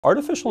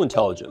Artificial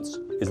intelligence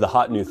is the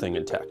hot new thing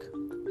in tech.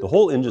 The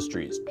whole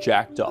industry is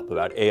jacked up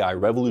about AI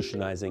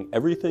revolutionizing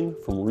everything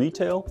from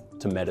retail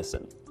to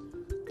medicine.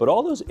 But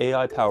all those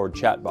AI-powered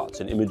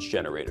chatbots and image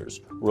generators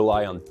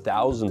rely on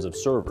thousands of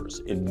servers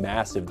in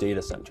massive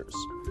data centers.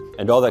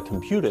 And all that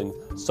computing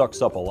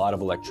sucks up a lot of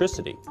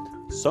electricity,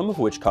 some of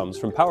which comes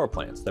from power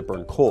plants that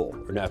burn coal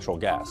or natural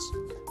gas.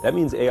 That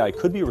means AI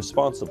could be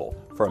responsible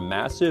for a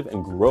massive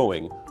and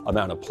growing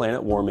amount of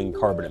planet-warming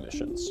carbon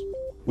emissions.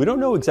 We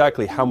don't know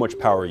exactly how much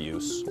power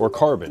use, or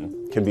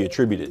carbon, can be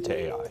attributed to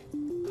AI.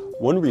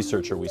 One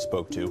researcher we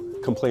spoke to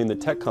complained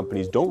that tech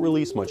companies don't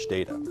release much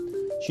data.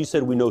 She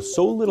said we know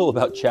so little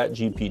about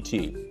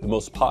ChatGPT, the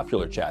most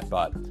popular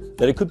chatbot,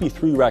 that it could be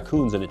 3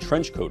 raccoons and a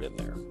trench coat in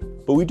there.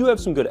 But we do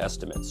have some good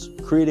estimates.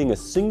 Creating a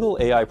single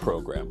AI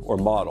program, or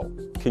model,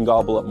 can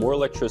gobble up more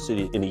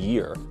electricity in a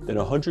year than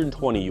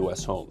 120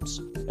 US homes,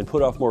 and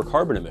put off more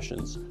carbon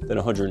emissions than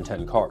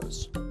 110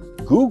 cars.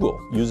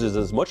 Google uses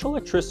as much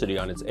electricity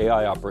on its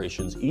AI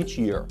operations each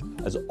year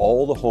as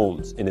all the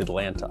homes in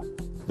Atlanta.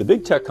 The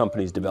big tech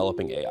companies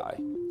developing AI,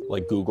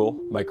 like Google,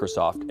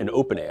 Microsoft, and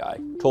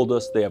OpenAI, told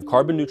us they have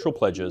carbon neutral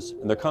pledges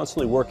and they're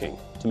constantly working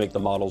to make the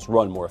models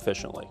run more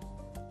efficiently.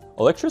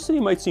 Electricity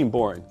might seem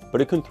boring, but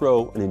it can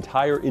throw an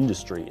entire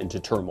industry into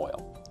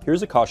turmoil.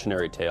 Here's a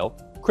cautionary tale: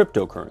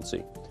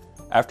 cryptocurrency.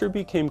 After it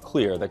became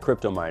clear that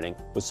crypto mining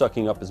was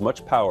sucking up as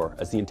much power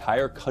as the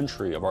entire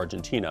country of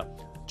Argentina,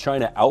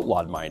 China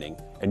outlawed mining,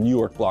 and New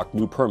York blocked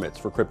new permits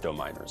for crypto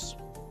miners.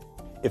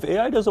 If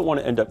AI doesn't want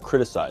to end up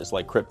criticized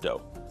like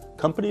crypto,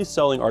 companies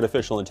selling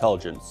artificial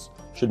intelligence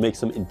should make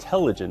some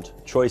intelligent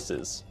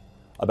choices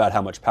about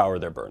how much power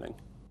they're burning.